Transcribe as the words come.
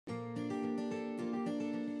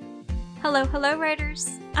Hello,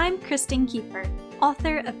 writers! I'm Kristen Kiefer,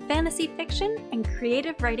 author of fantasy fiction and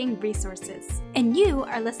creative writing resources, and you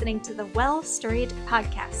are listening to the Well Storied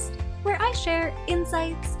podcast, where I share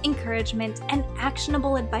insights, encouragement, and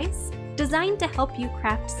actionable advice designed to help you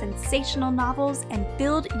craft sensational novels and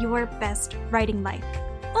build your best writing life,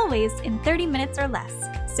 always in 30 minutes or less,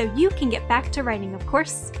 so you can get back to writing, of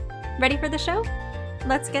course. Ready for the show?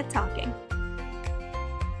 Let's get talking.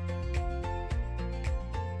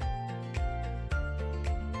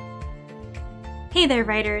 Hey there,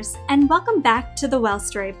 writers, and welcome back to the Well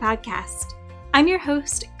Storied podcast. I'm your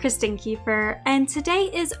host, Kristen Kiefer, and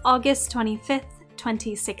today is August 25th,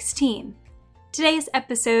 2016. Today's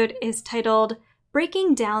episode is titled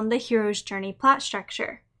Breaking Down the Hero's Journey Plot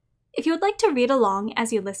Structure. If you would like to read along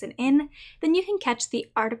as you listen in, then you can catch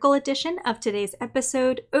the article edition of today's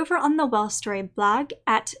episode over on the Well Storied blog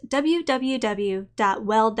at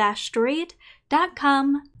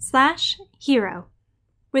www.well-storied.com/hero.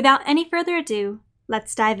 Without any further ado,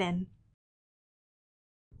 let's dive in.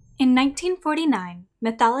 In 1949,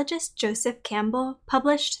 mythologist Joseph Campbell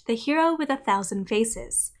published The Hero with 1,000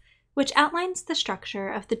 Faces, which outlines the structure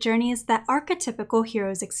of the journeys that archetypical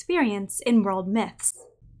heroes experience in world myths.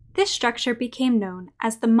 This structure became known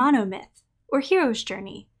as the monomyth, or hero's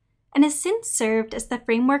journey, and has since served as the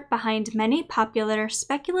framework behind many popular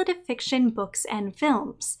speculative fiction books and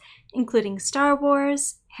films, including Star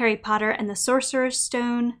Wars, Harry Potter and the Sorcerer's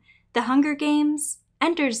Stone, The Hunger Games,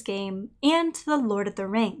 Ender's Game, and The Lord of the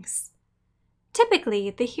Rings. Typically,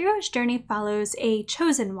 the hero's journey follows a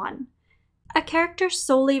chosen one, a character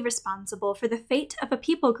solely responsible for the fate of a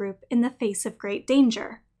people group in the face of great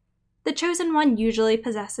danger. The chosen one usually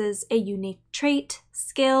possesses a unique trait,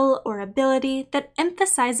 skill, or ability that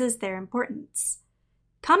emphasizes their importance.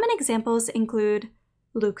 Common examples include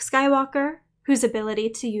Luke Skywalker, whose ability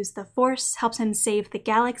to use the Force helps him save the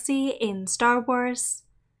galaxy in Star Wars;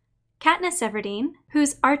 Katniss Everdeen,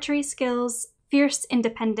 whose archery skills, fierce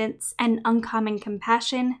independence, and uncommon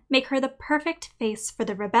compassion make her the perfect face for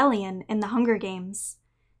the rebellion in the Hunger Games;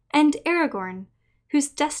 and Aragorn, whose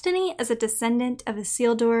destiny as a descendant of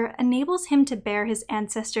Isildur enables him to bear his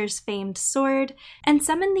ancestors' famed sword and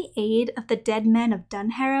summon the aid of the dead men of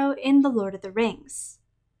Dunharrow in The Lord of the Rings.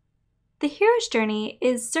 The hero's journey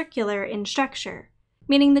is circular in structure,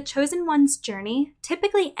 meaning the chosen one's journey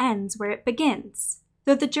typically ends where it begins,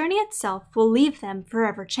 though the journey itself will leave them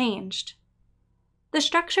forever changed. The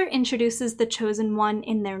structure introduces the chosen one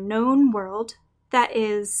in their known world, that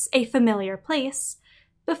is, a familiar place,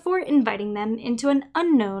 before inviting them into an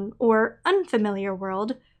unknown or unfamiliar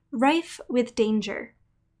world rife with danger.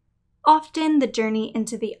 Often, the journey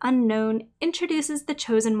into the unknown introduces the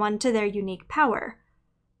chosen one to their unique power.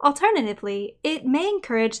 Alternatively, it may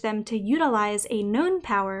encourage them to utilize a known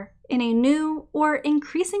power in a new or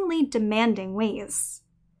increasingly demanding ways.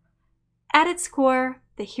 At its core,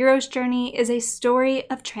 the hero's journey is a story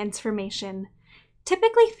of transformation,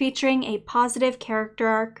 typically featuring a positive character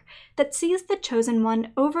arc that sees the chosen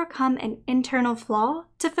one overcome an internal flaw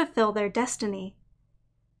to fulfill their destiny.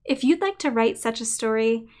 If you'd like to write such a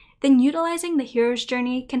story, then utilizing the hero's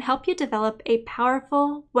journey can help you develop a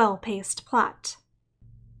powerful, well-paced plot.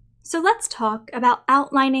 So let's talk about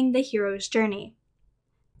outlining the hero's journey.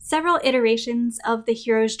 Several iterations of the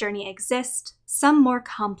hero's journey exist, some more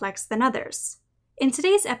complex than others. In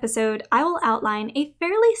today's episode, I will outline a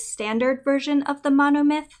fairly standard version of the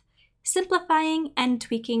monomyth, simplifying and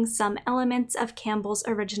tweaking some elements of Campbell's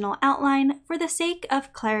original outline for the sake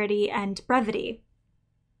of clarity and brevity.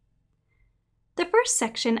 The first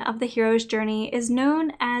section of the hero's journey is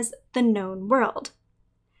known as the known world.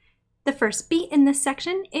 The first beat in this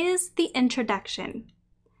section is the introduction.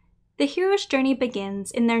 The hero's journey begins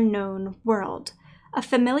in their known world, a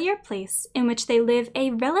familiar place in which they live a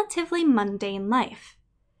relatively mundane life.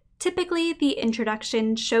 Typically, the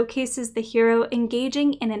introduction showcases the hero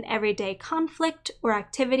engaging in an everyday conflict or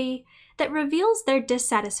activity that reveals their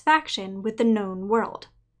dissatisfaction with the known world.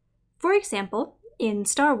 For example, in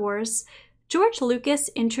Star Wars, George Lucas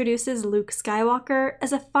introduces Luke Skywalker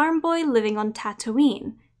as a farm boy living on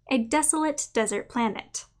Tatooine, a desolate desert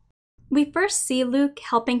planet. We first see Luke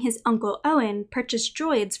helping his Uncle Owen purchase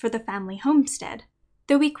droids for the family homestead,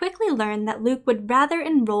 though we quickly learn that Luke would rather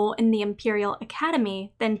enroll in the Imperial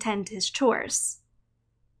Academy than tend his chores.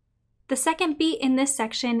 The second beat in this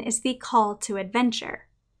section is the call to adventure.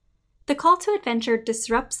 The call to adventure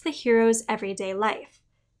disrupts the hero's everyday life,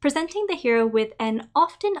 presenting the hero with an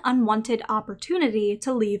often unwanted opportunity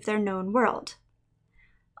to leave their known world.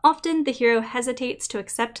 Often, the hero hesitates to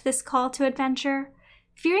accept this call to adventure,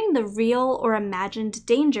 fearing the real or imagined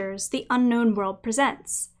dangers the unknown world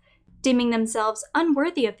presents, deeming themselves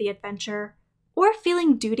unworthy of the adventure, or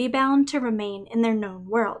feeling duty-bound to remain in their known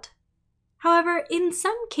world. However, in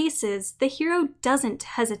some cases, the hero doesn't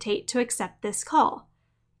hesitate to accept this call,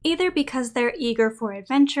 either because they're eager for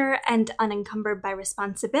adventure and unencumbered by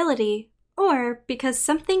responsibility, or because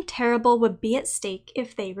something terrible would be at stake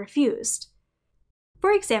if they refused.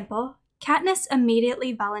 For example, Katniss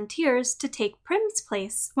immediately volunteers to take Prim's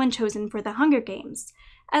place when chosen for the Hunger Games,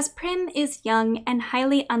 as Prim is young and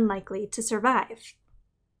highly unlikely to survive.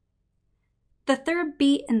 The third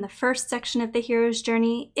beat in the first section of the hero's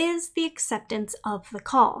journey is the acceptance of the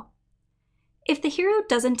call. If the hero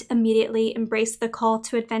doesn't immediately embrace the call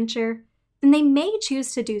to adventure, then they may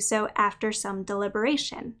choose to do so after some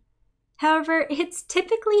deliberation. However, it's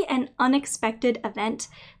typically an unexpected event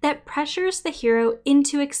that pressures the hero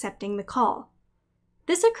into accepting the call.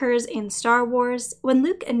 This occurs in Star Wars when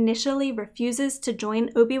Luke initially refuses to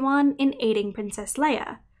join Obi-Wan in aiding Princess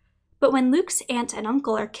Leia. But when Luke's aunt and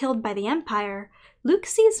uncle are killed by the Empire, Luke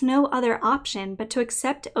sees no other option but to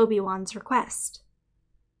accept Obi-Wan's request.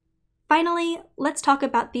 Finally, let's talk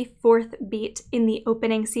about the fourth beat in the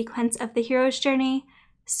opening sequence of the hero's journey,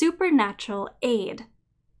 supernatural aid.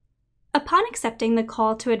 Upon accepting the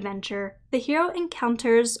call to adventure, the hero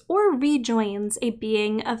encounters or rejoins a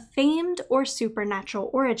being of famed or supernatural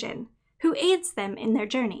origin, who aids them in their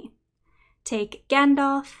journey. Take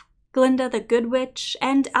Gandalf, Glinda the Good Witch,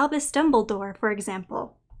 and Albus Dumbledore, for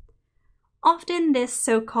example. Often this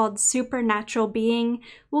so-called supernatural being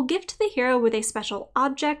will gift the hero with a special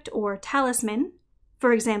object or talisman,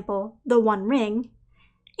 for example, the One Ring,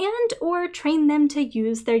 and or train them to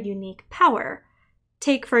use their unique power.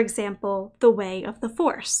 Take, for example, the Way of the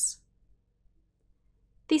Force.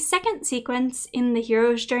 The second sequence in the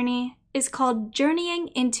hero's journey is called Journeying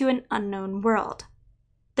into an Unknown World.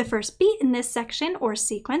 The first beat in this section or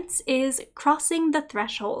sequence is Crossing the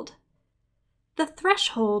Threshold. The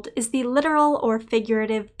threshold is the literal or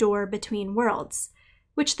figurative door between worlds,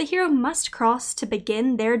 which the hero must cross to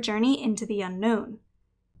begin their journey into the unknown.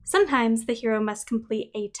 Sometimes the hero must complete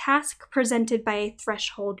a task presented by a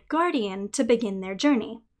threshold guardian to begin their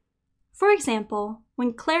journey. For example,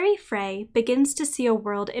 when Clary Frey begins to see a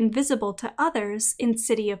world invisible to others in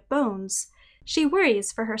City of Bones, she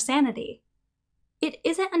worries for her sanity. It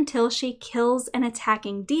isn't until she kills an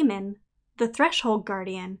attacking demon, the Threshold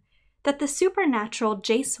Guardian, that the supernatural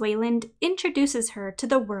Jace Wayland introduces her to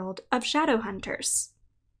the world of Shadowhunters.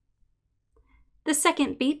 The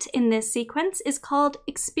second beat in this sequence is called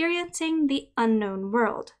Experiencing the Unknown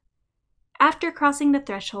World. After crossing the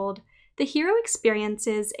threshold, the hero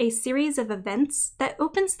experiences a series of events that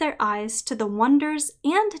opens their eyes to the wonders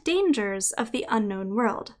and dangers of the unknown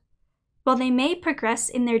world. While they may progress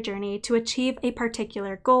in their journey to achieve a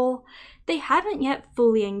particular goal, they haven't yet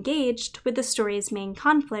fully engaged with the story's main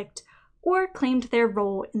conflict or claimed their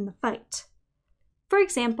role in the fight. For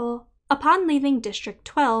example, upon leaving District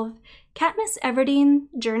 12, Katniss Everdeen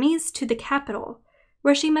journeys to the capital,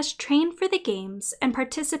 where she must train for the games and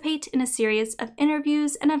participate in a series of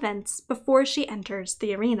interviews and events before she enters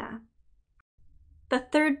the arena. The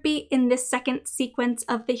third beat in this second sequence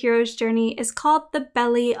of the hero's journey is called the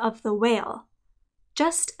Belly of the Whale.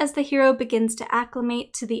 Just as the hero begins to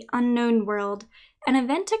acclimate to the unknown world, an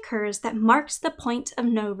event occurs that marks the point of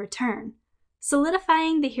no return,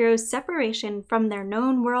 solidifying the hero's separation from their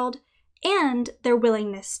known world and their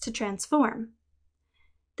willingness to transform.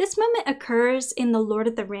 This moment occurs in The Lord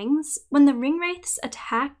of the Rings when the Ringwraiths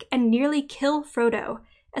attack and nearly kill Frodo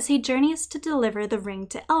as he journeys to deliver the ring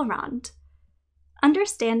to Elrond.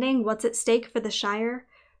 Understanding what's at stake for the Shire,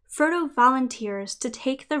 Frodo volunteers to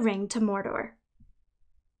take the ring to Mordor.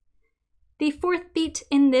 The fourth beat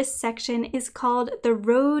in this section is called the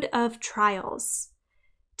Road of Trials.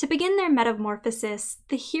 To begin their metamorphosis,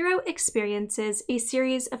 the hero experiences a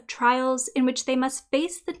series of trials in which they must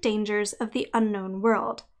face the dangers of the unknown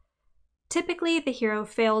world. Typically, the hero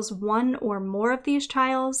fails one or more of these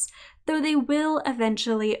trials, though they will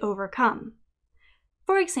eventually overcome.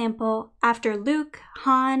 For example, after Luke,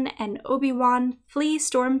 Han, and Obi-Wan flee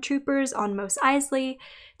stormtroopers on Mos Eisley,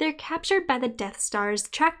 they're captured by the Death Star's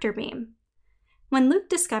tractor beam. When Luke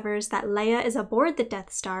discovers that Leia is aboard the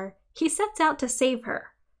Death Star, he sets out to save her,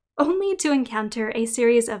 only to encounter a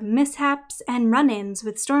series of mishaps and run-ins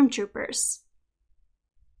with stormtroopers.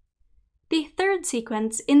 The third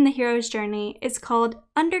sequence in the hero's journey is called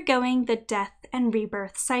Undergoing the Death and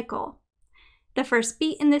Rebirth Cycle. The first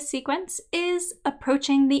beat in this sequence is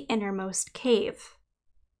Approaching the Innermost Cave.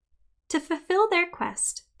 To fulfill their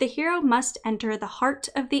quest, the hero must enter the heart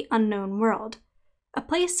of the unknown world, a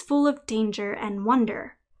place full of danger and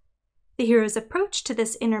wonder. The hero's approach to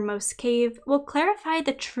this innermost cave will clarify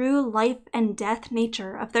the true life and death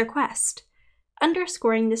nature of their quest,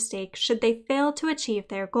 underscoring the stakes should they fail to achieve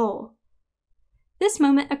their goal. This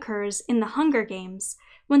moment occurs in the Hunger Games,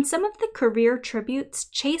 when some of the career tributes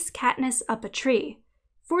chase Katniss up a tree,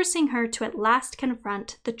 forcing her to at last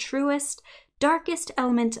confront the truest, darkest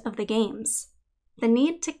element of the games, the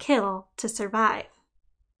need to kill to survive.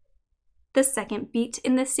 The second beat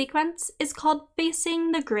in this sequence is called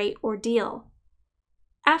Facing the Great Ordeal.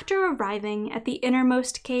 After arriving at the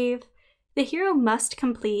innermost cave, the hero must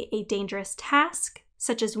complete a dangerous task,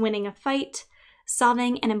 such as winning a fight,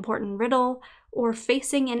 solving an important riddle, or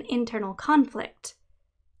facing an internal conflict.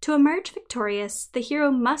 To emerge victorious, the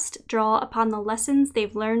hero must draw upon the lessons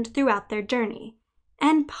they've learned throughout their journey,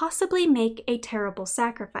 and possibly make a terrible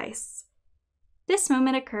sacrifice. This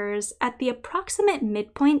moment occurs at the approximate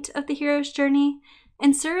midpoint of the hero's journey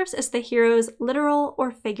and serves as the hero's literal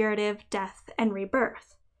or figurative death and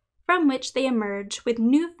rebirth, from which they emerge with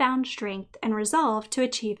newfound strength and resolve to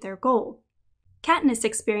achieve their goal. Katniss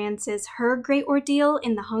experiences her great ordeal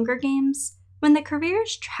in the Hunger Games when the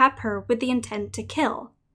careers trap her with the intent to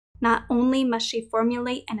kill. Not only must she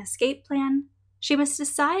formulate an escape plan, she must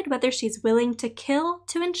decide whether she's willing to kill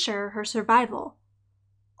to ensure her survival.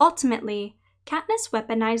 Ultimately, Katniss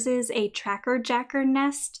weaponizes a tracker-jacker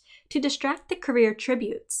nest to distract the career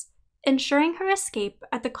tributes, ensuring her escape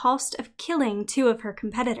at the cost of killing 2 of her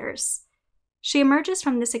competitors. She emerges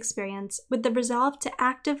from this experience with the resolve to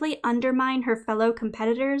actively undermine her fellow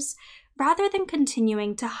competitors rather than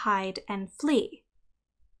continuing to hide and flee.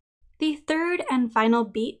 The third and final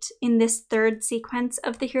beat in this third sequence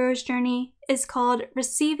of the hero's journey is called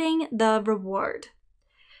Receiving the Reward.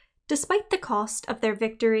 Despite the cost of their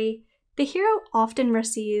victory, the hero often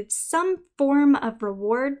receives some form of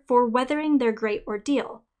reward for weathering their great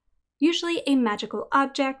ordeal, usually a magical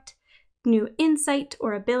object, new insight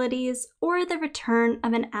or abilities, or the return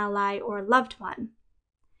of an ally or loved one.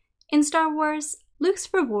 In Star Wars, Luke's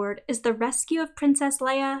reward is the rescue of Princess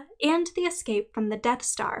Leia and the escape from the Death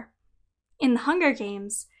Star. In the Hunger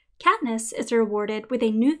Games, Katniss is rewarded with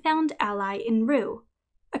a newfound ally in Rue,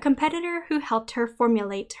 a competitor who helped her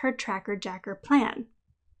formulate her tracker-jacker plan.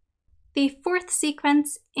 The fourth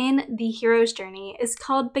sequence in the hero's journey is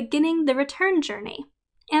called Beginning the Return Journey,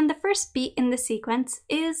 and the first beat in the sequence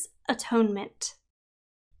is Atonement.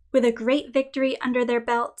 With a great victory under their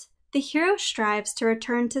belt, the hero strives to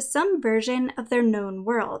return to some version of their known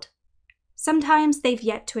world. Sometimes they've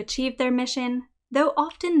yet to achieve their mission, though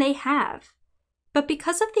often they have. But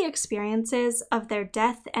because of the experiences of their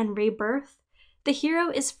death and rebirth, the hero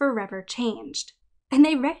is forever changed, and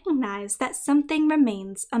they recognize that something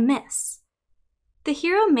remains amiss. The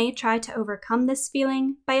hero may try to overcome this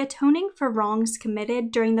feeling by atoning for wrongs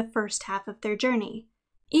committed during the first half of their journey,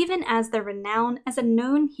 even as their renown as a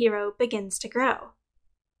known hero begins to grow.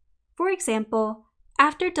 For example,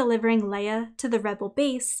 after delivering Leia to the Rebel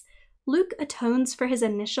base, Luke atones for his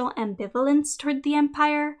initial ambivalence toward the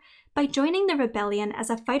Empire by joining the rebellion as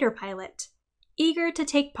a fighter pilot, eager to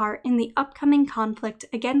take part in the upcoming conflict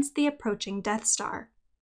against the approaching Death Star.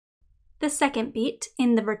 The second beat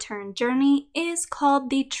in the return journey is called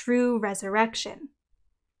the True Resurrection.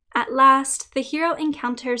 At last, the hero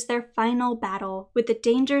encounters their final battle with the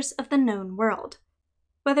dangers of the known world.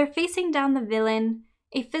 Whether facing down the villain,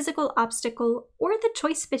 a physical obstacle, or the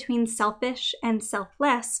choice between selfish and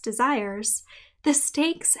selfless desires, the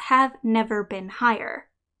stakes have never been higher.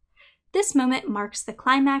 This moment marks the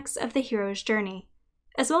climax of the hero's journey,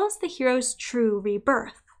 as well as the hero's true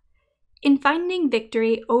rebirth. In finding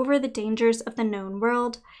victory over the dangers of the known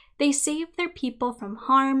world, they save their people from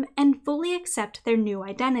harm and fully accept their new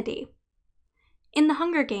identity. In the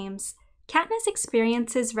Hunger Games, Katniss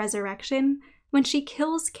experiences resurrection when she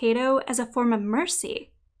kills Cato as a form of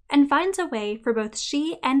mercy, and finds a way for both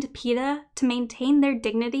she and Peeta to maintain their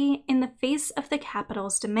dignity in the face of the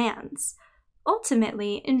Capitol's demands,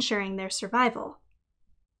 ultimately ensuring their survival.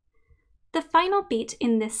 The final beat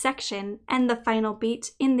in this section, and the final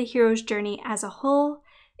beat in the hero's journey as a whole,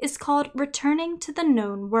 is called Returning to the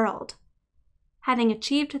Known World. Having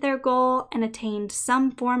achieved their goal and attained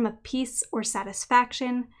some form of peace or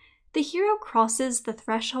satisfaction, the hero crosses the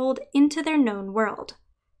threshold into their known world.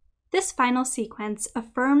 This final sequence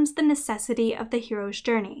affirms the necessity of the hero's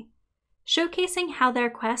journey, showcasing how their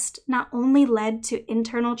quest not only led to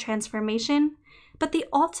internal transformation, but the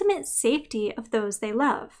ultimate safety of those they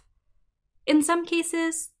love. In some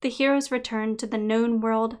cases, the hero's return to the known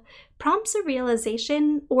world prompts a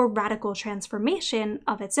realization or radical transformation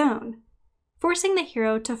of its own, forcing the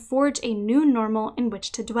hero to forge a new normal in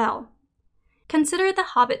which to dwell. Consider the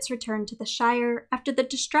Hobbit's return to the Shire after the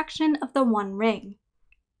destruction of the One Ring.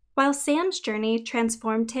 While Sam's journey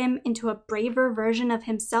transformed him into a braver version of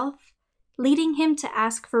himself, leading him to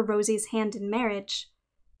ask for Rosie's hand in marriage,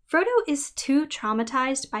 Frodo is too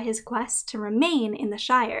traumatized by his quest to remain in the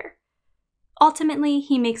Shire. Ultimately,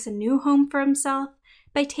 he makes a new home for himself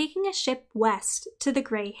by taking a ship west to the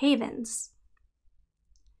Grey Havens.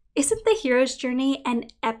 Isn't the hero's journey an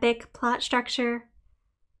epic plot structure?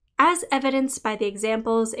 As evidenced by the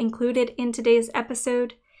examples included in today's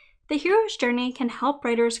episode, the hero's journey can help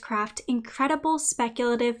writers craft incredible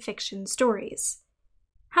speculative fiction stories.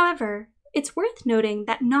 However, it's worth noting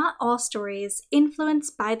that not all stories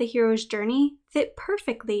influenced by the hero's journey fit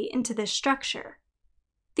perfectly into this structure.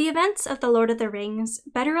 The events of The Lord of the Rings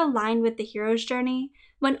better align with the hero's journey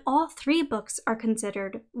when all 3 books are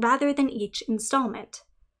considered rather than each installment.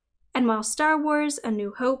 And while Star Wars: A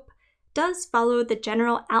New Hope does follow the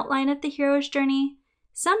general outline of the hero's journey,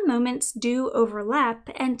 some moments do overlap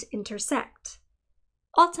and intersect.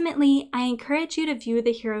 Ultimately, I encourage you to view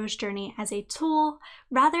the hero's journey as a tool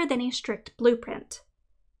rather than a strict blueprint.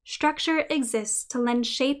 Structure exists to lend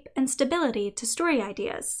shape and stability to story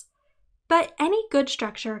ideas, but any good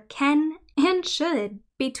structure can and should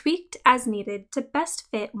be tweaked as needed to best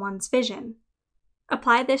fit one's vision.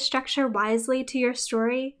 Apply this structure wisely to your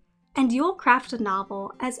story, and you'll craft a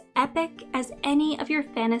novel as epic as any of your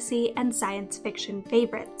fantasy and science fiction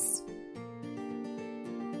favorites.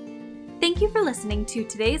 Thank you for listening to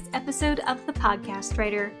today's episode of The Podcast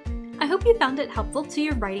Writer. I hope you found it helpful to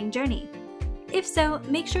your writing journey. If so,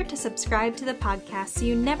 make sure to subscribe to the podcast so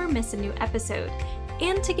you never miss a new episode,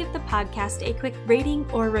 and to give the podcast a quick rating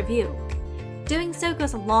or review. Doing so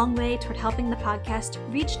goes a long way toward helping the podcast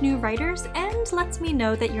reach new writers and lets me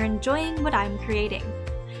know that you're enjoying what I'm creating.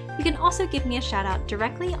 You can also give me a shout out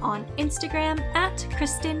directly on Instagram at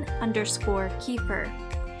Kristen_Kiefer.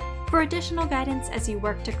 For additional guidance as you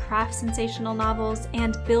work to craft sensational novels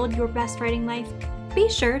and build your best writing life, be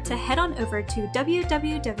sure to head on over to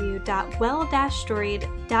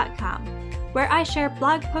www.well-storied.com, where I share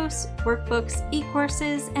blog posts, workbooks,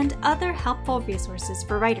 e-courses, and other helpful resources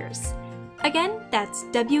for writers. Again, that's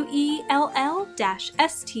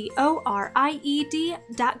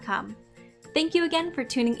well-storied.com. Thank you again for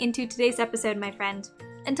tuning into today's episode, my friend.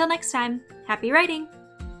 Until next time, happy writing!